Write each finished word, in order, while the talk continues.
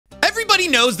everybody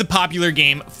knows the popular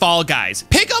game Fall Guys.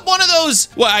 Pick up one of those,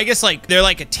 well, I guess like they're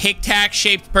like a tic-tac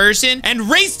shaped person and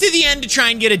race to the end to try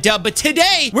and get a dub. But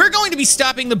today, we're going to be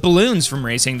stopping the Bloons from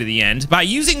racing to the end by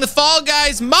using the Fall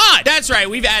Guys mod. That's right,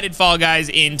 we've added Fall Guys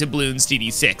into Bloons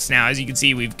TD6. Now, as you can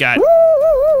see, we've got...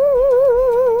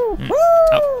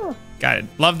 Oh, got it.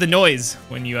 Love the noise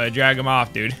when you drag them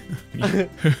off, dude.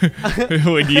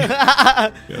 When you...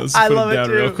 Let's I put love them down it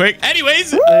too. real quick.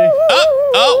 Anyways, There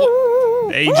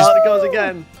you just... it goes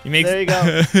again. He makes... There you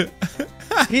go.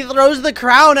 He throws the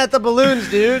crown at the balloons,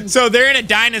 dude. So they're in a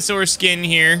dinosaur skin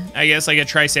here. I guess like a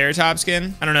Triceratops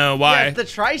skin. I don't know why. Yeah, it's the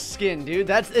Trice skin, dude.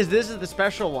 This is the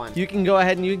special one. You can go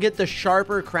ahead and you get the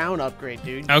sharper crown upgrade,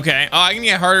 dude. Okay. Oh, I can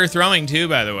get harder throwing too,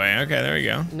 by the way. Okay, there we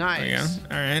go. Nice. There we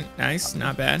go. All right. Nice.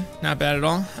 Not bad. Not bad at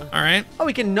all. All right. Oh,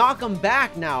 we can knock him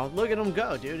back now. Look at him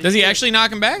go, dude. Does he actually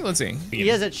knock him back? Let's see. He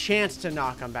has a chance to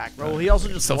knock him back, bro. He also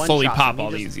just So one fully shots pop him.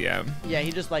 all He just- these, yeah. Yeah,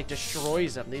 he just like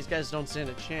destroys them. These guys don't stand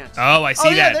a chance. Oh, I see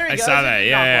yeah, that. there he I goes. saw that. Knock one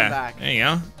Yeah, yeah. back. There you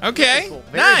go. Okay. Cool.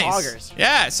 Very Nice. poggers.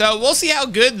 Yeah. So we'll see how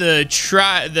good the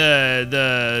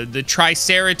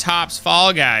Triceratops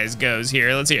Fall Guys goes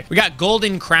here. Let's hear. We got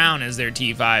Golden Crown as their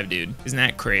T5, dude. Isn't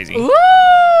that crazy? Woo!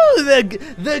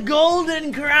 The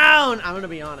golden crown. I'm gonna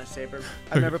be honest, Saber.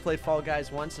 I've never played Fall Guys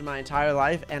once in my entire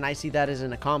life, and I see that as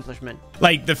an accomplishment.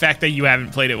 Like the fact that you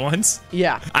haven't played it once.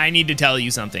 Yeah. I need to tell you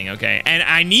something, okay? And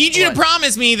I need you to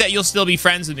promise me that you'll still be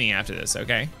friends with me after this,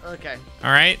 okay? Okay.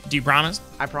 All right? Do you promise?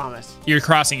 I promise. You're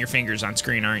crossing your fingers on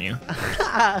screen, aren't you?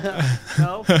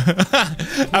 No.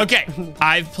 Okay.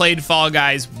 I've played Fall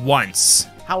Guys once.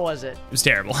 How was it? It was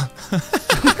terrible.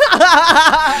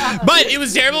 But it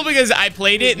was terrible because I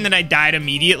played it and then I died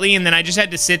immediately, and then I just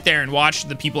had to sit there and watch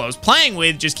the people I was playing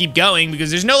with just keep going because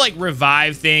there's no like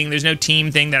revive thing, there's no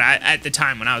team thing that at the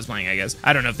time when I was playing, I guess.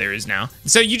 I don't know if there is now.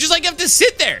 So you just like have to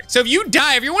sit there. So if you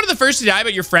die, if you're one of the first to die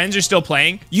but your friends are still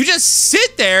playing, you just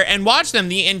sit there and watch them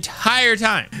the entire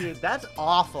time. Dude, that's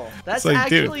awful. That's like,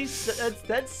 actually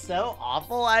that's so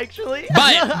awful, actually.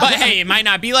 But hey, it might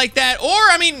not be like that. Or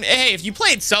I mean, hey, if you play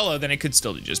it solo, then it could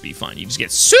still just be fun. You just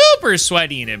get super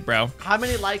sweaty in it, bro. How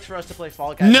many likes for us to play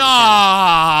Fall Guys?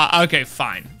 No. Okay,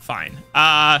 fine.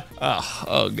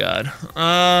 Oh god.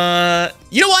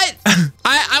 You know what?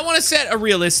 I want to set a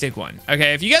realistic one.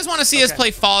 Okay, if you guys want to see us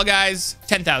play Fall Guys,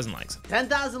 10,000 likes.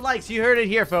 10,000 likes. You heard it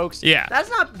here, folks. Yeah.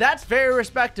 That's very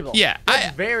respectable. Yeah.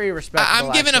 That's very respectable.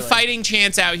 I'm giving a fighting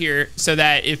chance out here so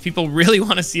that if people really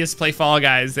want to see us play Fall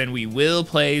Guys, then we will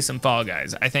play some Fall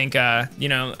Guys. I think, you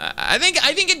know, I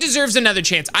think it deserves another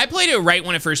chance. I played it right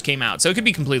when it first came out, so it could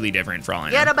be completely different for all I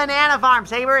know. Get a banana farm,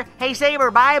 Saber. Hey, Saber,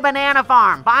 buy a banana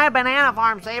farm. Buy a banana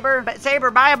farm, Saber.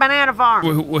 Saber, buy a banana farm.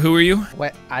 Who are you?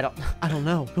 What? I don't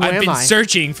know. Who I've am been I?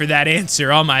 searching for that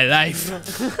answer all my life.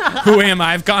 Who am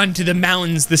I? I've gone to the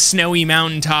mountains, the snowy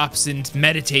mountaintops, and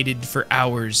meditated for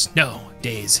hours. No,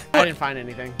 days. I didn't find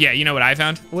anything. Yeah, you know what I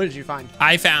found? What did you find?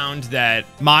 I found that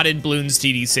modded Bloons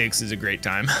TD6 is a great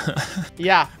time.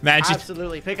 Yeah, Imagine.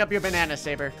 absolutely. Pick up your banana,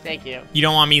 Saber. Thank you. You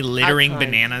don't want me littering I'm fine.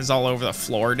 bananas all over the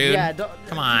floor, dude? Yeah,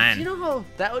 Come on. You know how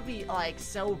that would be like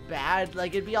so bad?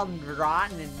 Like it'd be all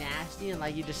rotten and nasty, and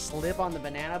like you just slip on the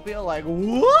banana peel, like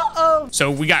whoa. So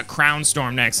we got Crown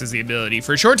Storm next as the ability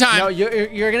for a short time. No,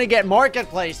 you're gonna get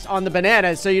Marketplace on the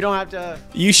bananas, so you don't have to.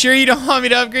 You sure you don't want me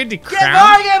to upgrade to Get Crown?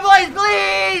 Marketplace,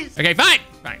 please. Okay, fine.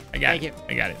 I got Thank it. you.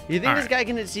 I got it. You think All this right. guy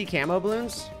can see camo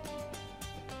balloons?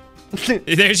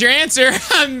 There's your answer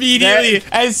immediately. There-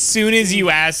 As soon as you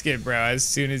ask it, bro. As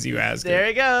soon as you ask There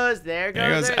it. it goes. There it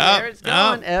goes. goes. There it's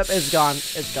Up, going. Yep, it's gone.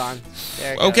 It's gone.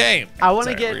 There it goes. Okay. I want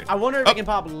to Sorry, get. I wonder if Oh. we can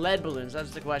pop lead balloons.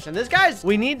 That's the question. This guy's.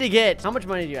 We need to get. How much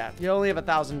money do you have? You only have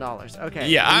 $1,000. Okay.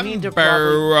 Yeah, we I'm need to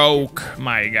probably- broke,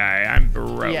 my guy. I'm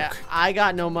broke. Yeah, I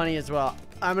got no money as well.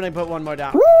 I'm gonna put one more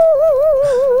down.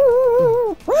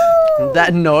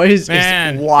 That noise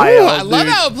Man. is wild. Ooh, I love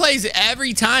dude. how it plays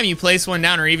every time you place one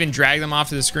down or even drag them off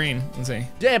to the screen. Let's see.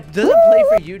 Damn, does it play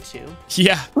for you too?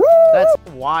 Yeah. That's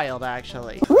wild,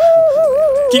 actually.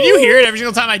 Can you hear it every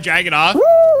single time I drag it off? No.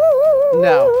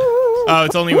 Oh,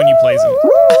 it's only when you place them.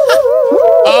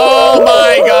 Oh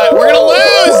my god. We're gonna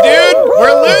lose, dude.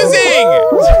 We're losing.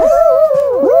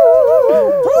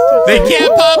 They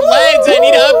can't pop leads. I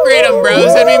need to upgrade them, bro.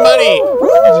 Send me money.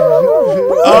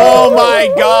 Oh my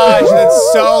gosh,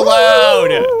 that's so loud.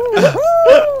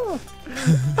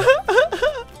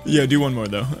 Yeah, do one more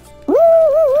though.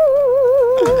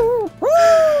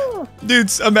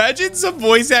 Dudes, imagine some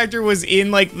voice actor was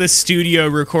in like the studio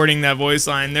recording that voice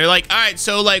line. They're like, all right,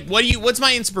 so like, what's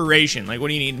my inspiration? Like, what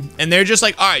do you need? And they're just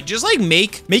like, all right, just like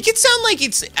make it sound like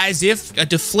it's as if a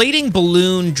deflating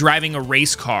balloon driving a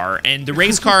race car, and the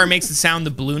race car makes the sound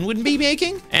the balloon wouldn't be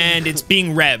making, and it's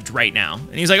being revved right now.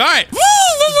 And he's like, all right.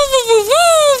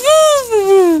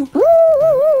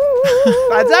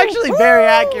 That's actually very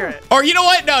accurate. Or you know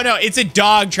what? No, it's a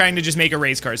dog trying to just make a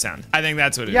race car sound. I think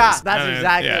that's what it is. Yeah, that's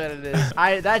exactly what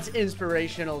it is. That's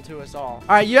inspirational to us all.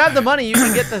 All right, you have the money. You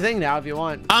can get the thing now if you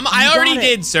want. I already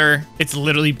did, sir. It's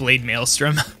literally Blade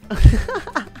Maelstrom.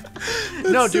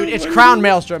 No, dude, it's Crown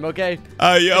Maelstrom, okay?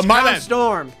 Yeah, my Crown bad.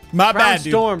 Storm. My Crown bad,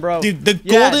 dude. Storm, bro. Dude, the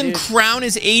golden crown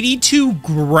is 82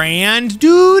 grand,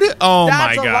 dude. Oh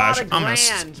That's my a gosh. lot of I'm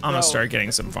grand, gonna bro. start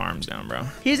getting some farms down, bro.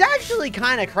 He's actually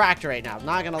kind of cracked right now,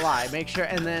 not gonna lie. Make sure,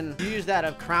 and then you use that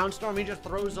of Crown Storm, he just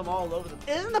throws them all over them.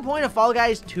 Isn't the point of Fall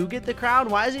Guys to get the crown?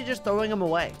 Why is he just throwing them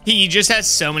away? He just has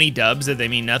so many dubs that they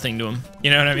mean nothing to him.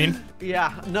 You know what I mean?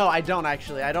 Yeah, no, I don't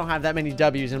actually. I don't have that many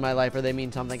W's in my life where they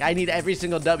mean something. I need every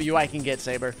single W I can get,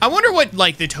 Saber. I wonder what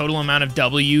like the total amount of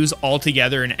W's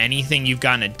altogether in anything you've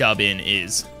gotten a dub in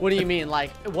is. What do you mean? Like,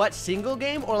 what, single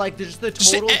game? Or like just the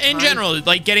Just total in time? general,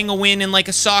 like getting a win in like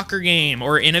a soccer game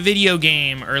or in a video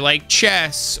game or like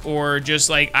chess or just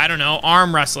like, I don't know,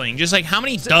 arm wrestling. Just like how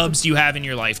many dubs do you have in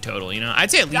your life total, you know? I'd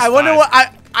say at least I wonder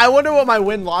 5. I wonder what my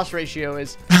win-loss ratio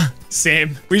is.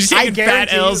 Same. We're just taking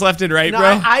fat L's left and right, no,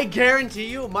 bro. I guarantee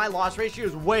you my loss ratio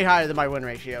is way higher than my win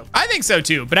ratio. I think so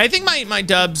too, but I think my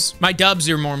dubs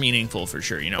are more meaningful for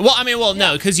sure, you know? Well, I mean,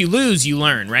 no, because you lose, you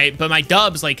learn, right? But my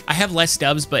dubs, like, I have less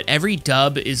dubs, but every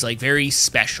dub is like very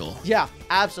special. Yeah,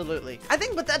 absolutely. I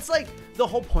think, but that's like the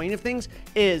whole point of things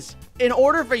is in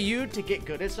order for you to get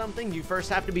good at something, you first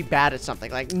have to be bad at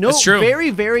something. Like, no, That's true. very,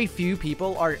 very few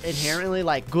people are inherently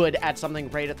like good at something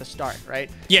right at the start, right?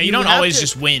 Yeah, you don't have always to-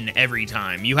 just win every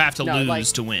time. You have to lose like,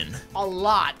 to win. A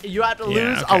lot. You have to Yeah,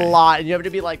 lose okay. a lot, and you have to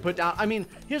be like put down. I mean,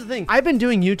 here's the thing. I've been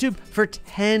doing YouTube for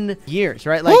 10 years,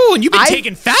 right? Like, Ooh, and you've been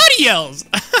taking fatty L's.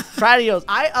 Videos.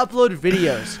 I upload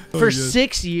videos for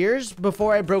 6 years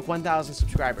before I broke 1,000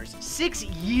 subscribers. 6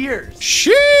 years.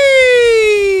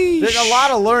 Sheesh. There's a lot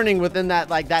of learning within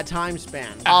that, like, that time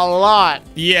span. A lot.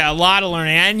 Yeah, a lot of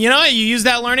learning. And you know what? You use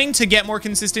that learning to get more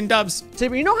consistent dubs.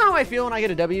 Saber, you know how I feel when I get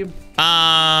a W?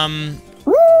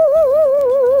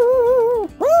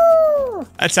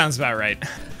 That sounds about right.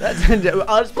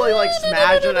 I'll just play like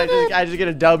Smash and I just get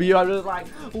a W. I'm just like,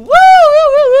 woo!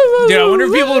 Dude, I wonder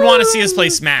if people would want to see us play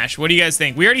Smash. What do you guys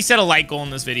think? We already set a like goal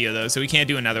in this video, though, so we can't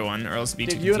do another one, or else it'd be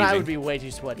too Dude, you confusing. and I would be way too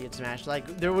sweaty at Smash. Like,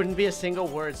 there wouldn't be a single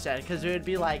word said, because it would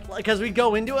be like, because we'd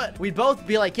go into it, we'd both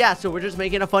be like, yeah, so we're just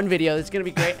making a fun video. It's gonna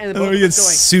be great. And then both we of get us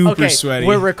going, super okay, sweaty.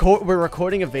 We're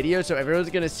recording a video, so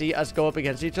everyone's gonna see us go up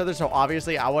against each other. So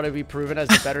obviously, I want to be proven as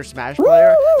the better Smash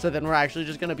player. So then we're actually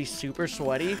just gonna be super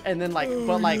sweaty, and then like,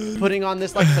 but like putting on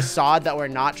this like facade that we're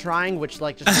not trying, which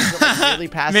like just makes it, like, really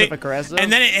passive aggressive.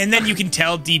 And then you can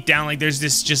tell deep down like there's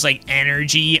this just like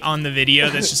energy on the video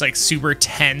that's just like super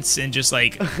tense and just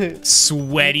like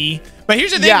sweaty. But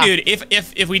here's the thing, dude.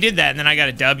 If we did that and then I got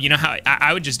a dub, you know how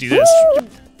I would just do this.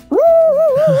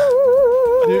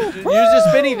 Dude, use your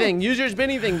spinny thing. Use your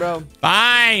spinny thing, bro.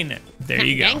 Fine. There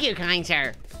you go. Thank you, kind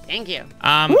sir. Thank you.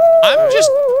 I'm just.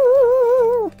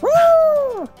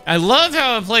 I love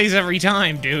how it plays every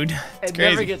time, dude. It's It crazy.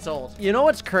 never gets old. You know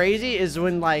what's crazy is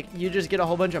when like you just get a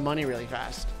whole bunch of money really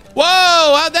fast. Whoa!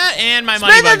 How'd that? And my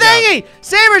money Spin the bugged out. thingy!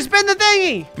 Saber, spin the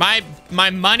thingy! My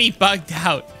money bugged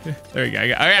out. There we go.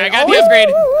 I got the upgrade.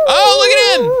 Oh, look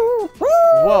at him!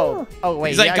 Whoa. Oh wait.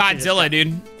 He's like he actually just Godzilla, got-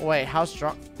 dude. Wait, how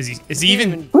strong? Is he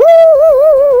even?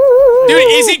 Dude,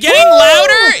 is it getting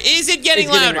louder? Is it getting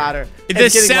It's getting louder? louder. The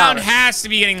It's getting sound louder. has to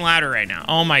be getting louder right now.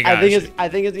 Oh my gosh. I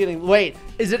think it's getting. Wait,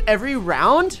 is it every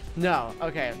round? No.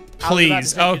 Okay. I was about to Please.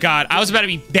 say Oh it- god. I was about to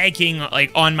be begging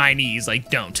like on my knees like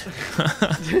don't.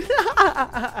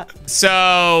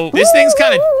 So, this thing's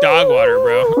kind of dog water,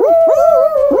 bro.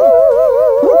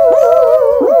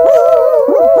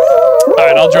 All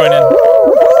right, I'll join in.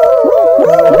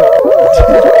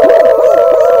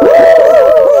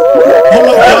 Oh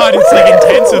my god, it's like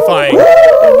intensifying.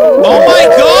 Oh my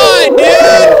god, dude!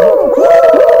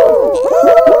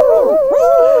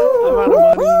 I'm out of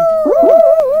money.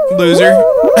 Loser.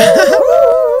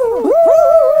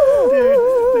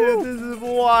 Dude, this is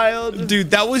wild.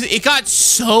 Dude, it got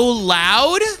so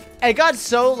loud. it got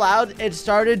so loud, it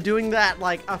started doing that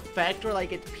like effect where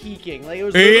like it's peaking. Like it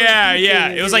was literally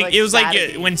peaking It was and like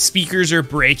staticky. when speakers are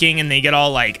breaking and they get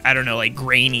all like, I don't know, like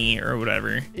grainy or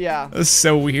whatever. Yeah. That's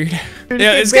so weird. Dude,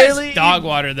 Yeah, you this barely- guy's dog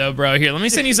water though, bro. Here, let me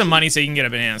send you some money so you can get a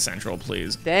Banana Central,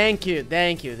 please. Thank you.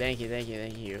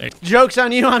 Joke's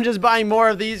on you, I'm just buying more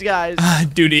of these guys.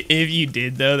 Dude, if you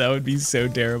did though, that would be so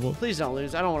terrible. Please don't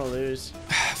lose. I don't want to lose.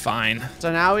 Fine.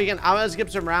 So now I'm gonna skip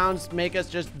some rounds, make us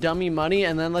just dummy money,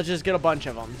 and then let's just get a bunch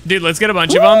of them. Dude, let's get a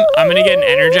bunch of them. I'm gonna get an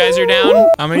Energizer down.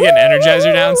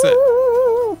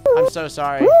 So I'm so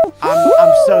sorry.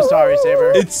 I'm so sorry,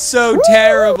 Saber. it's so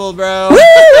terrible, bro.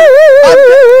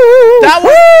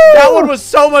 That one was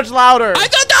so much louder. I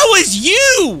thought that was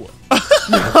you.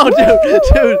 Oh, dude. I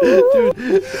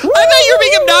thought you were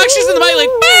being obnoxious in the mic,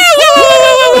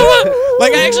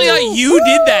 like actually thought you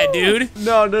did that, dude.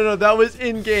 No, that was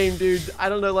in game, dude. I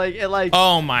don't know, like it like.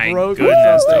 Oh my broke or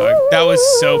goodness, something. dog. That was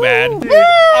so bad. Dude,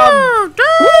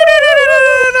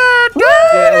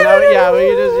 yeah, we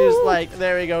can just use like,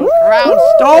 there we go, Crown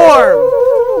Storm.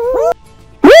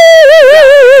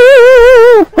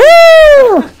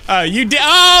 Oh, you did.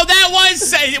 Oh, that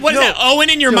was. What is that? Owen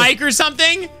in your mic or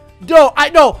something? No,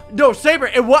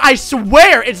 Saber. I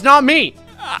swear, it's not me.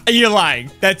 You're lying.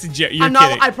 That's a joke. You're I'm not.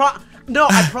 kidding. I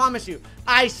promise you.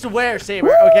 I swear,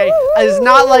 Saber. Okay, it's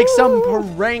not like some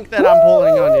prank that I'm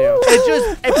pulling on you.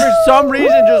 It for some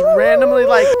reason just randomly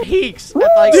like peaks at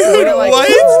like. Dude, like, what?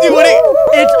 Dude, what?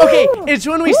 It's okay. It's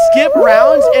when we skip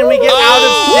rounds and we get out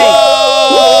of sync.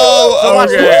 Oh, So watch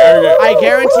okay, this. okay. I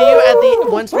guarantee you,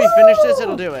 once we finish this,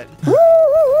 it'll do it.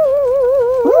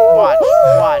 Watch.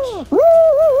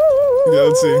 Yeah,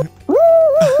 let's see.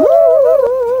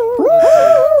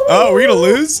 Oh, we're gonna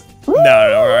lose?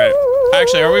 No, all right.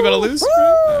 Actually, are we about to lose?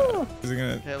 Is it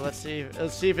gonna? Okay, let's see.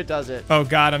 Let's see if it does it. Oh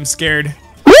God, I'm scared.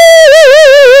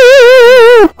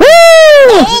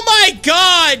 Oh my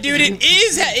God, dude! It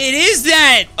is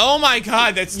that. Oh my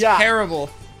God, that's terrible.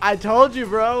 I told you,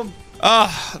 bro.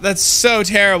 Oh, that's so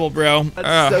terrible, bro.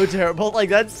 That's so terrible. Like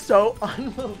that's so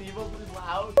unbelievably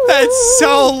loud. That's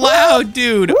so loud,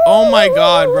 dude. Oh my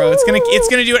God, bro. It's gonna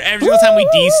do it every single time we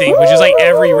desync, which is like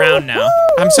every round now.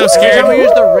 I'm so scared. Every time we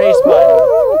use the race button.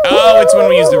 Oh, it's when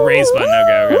we use the raise button.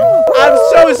 Okay. I'm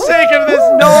so sick of this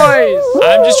noise.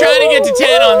 I'm just trying to get to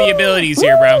 10 on the abilities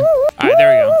here, bro. All right, there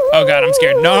we go. Oh God, I'm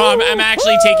scared. No, I'm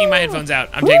actually taking my headphones out.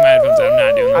 I'm taking my headphones out. I'm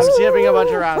not doing this. I'm skipping a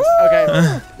bunch of rounds. Okay.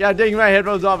 Yeah, I'm taking my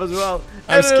headphones off as well.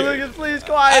 I'm scared. Lucas, please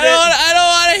quiet it. I don't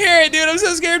want to hear it, dude. I'm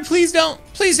so scared. Please don't.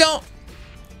 Please don't.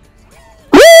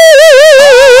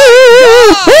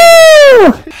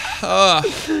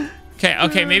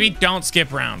 Okay, maybe don't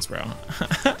skip rounds, bro.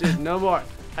 Dude, no more.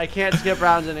 I can't skip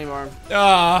rounds anymore.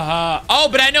 Oh,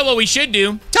 but I know what we should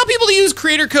do. Tell people to use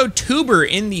creator code TUBER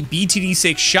in the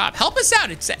BTD6 shop. Help us out.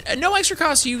 It's no extra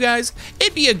cost to you guys.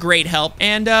 It'd be a great help,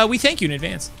 and we thank you in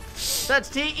advance. That's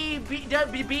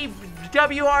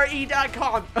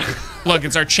TEBWRE.com. Look,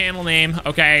 it's our channel name,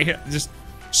 okay? Just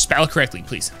spell it correctly,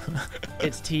 please.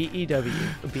 It's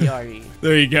TEWBRE.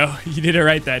 There you go. You did it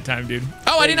right that time, dude.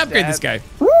 Oh, I didn't upgrade this guy.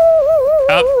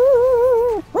 Up.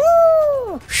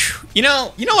 You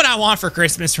know what I want for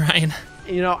Christmas, Ryan?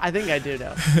 You know, I think I do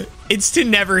know. It's to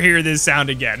never hear this sound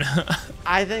again.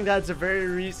 I think that's a very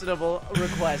reasonable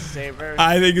request, Saber.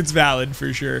 I think it's valid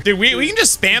for sure. Dude, we can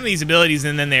just spam these abilities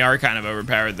and then they are kind of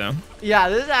overpowered though. Yeah,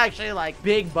 this is actually like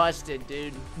big busted,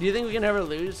 dude. Do you think we can ever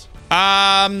lose?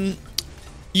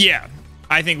 Yeah,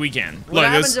 I think we can. What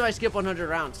happens if I skip 100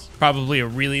 rounds? Probably a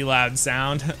really loud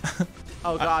sound.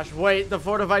 Oh gosh, wait, the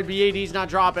fortified BAD's not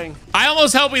dropping. I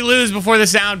almost hope we lose before the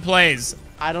sound plays.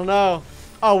 I don't know.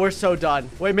 Oh, we're so done.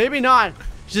 Wait, maybe not.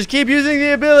 Just keep using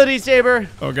the ability, Saber.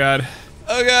 Oh God.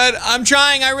 Oh God, I'm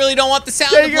trying. I really don't want the sound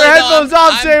to play. Take your headphones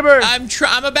off, Saber.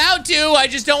 I'm about to. I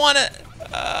just don't want to.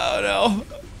 Oh no.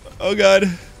 Oh God.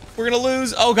 We're gonna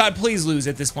lose. Oh God, please lose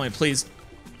at this point, please.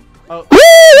 Oh.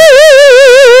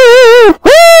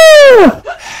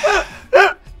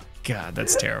 God,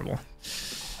 that's terrible.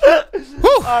 Right,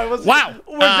 Wow.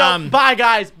 We're done. Bye,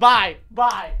 guys. Bye.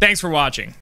 Thanks for watching.